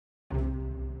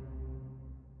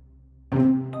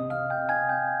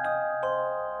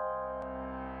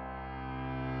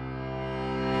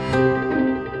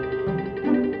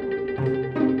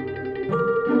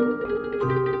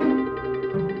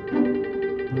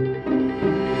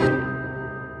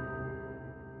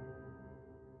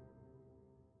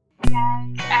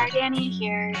Danny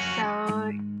here.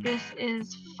 So this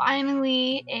is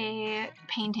finally a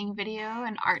painting video,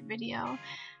 an art video.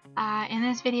 In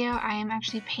this video I am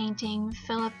actually painting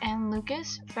Philip and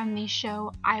Lucas from the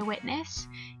show Eyewitness.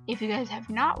 If you guys have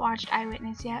not watched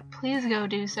Eyewitness yet, please go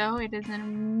do so. It is an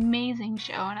amazing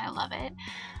show and I love it.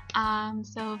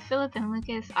 So Philip and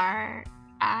Lucas are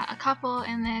a couple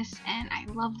in this, and I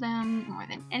love them more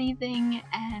than anything,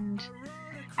 and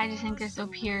I just think they're so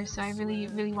pure, so I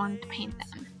really wanted to paint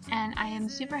them. And I am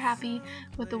super happy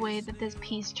with the way that this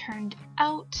piece turned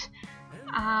out.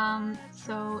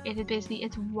 So it is basically,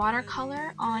 it's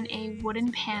watercolor on a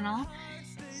wooden panel.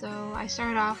 So I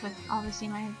started off with obviously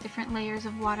my different layers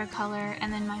of watercolor,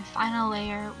 and then my final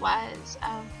layer was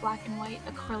of black and white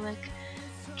acrylic,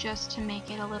 just to make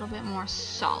it a little bit more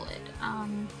solid.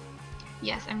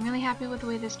 Yes, I'm really happy with the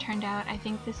way this turned out. I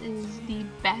think this is the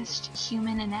best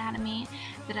human anatomy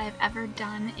that I've ever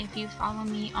done. If you follow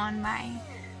me on my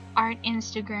art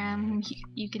Instagram,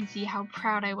 you can see how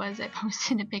proud I was. I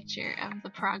posted a picture of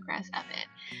the progress of it.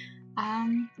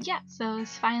 Yeah, so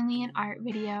it's finally an art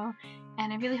video,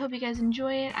 and I really hope you guys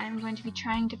enjoy it. I'm going to be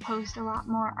trying to post a lot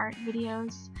more art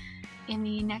videos in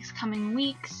the next coming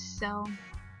weeks, so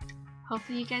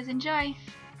hopefully you guys enjoy.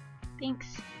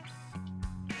 Thanks.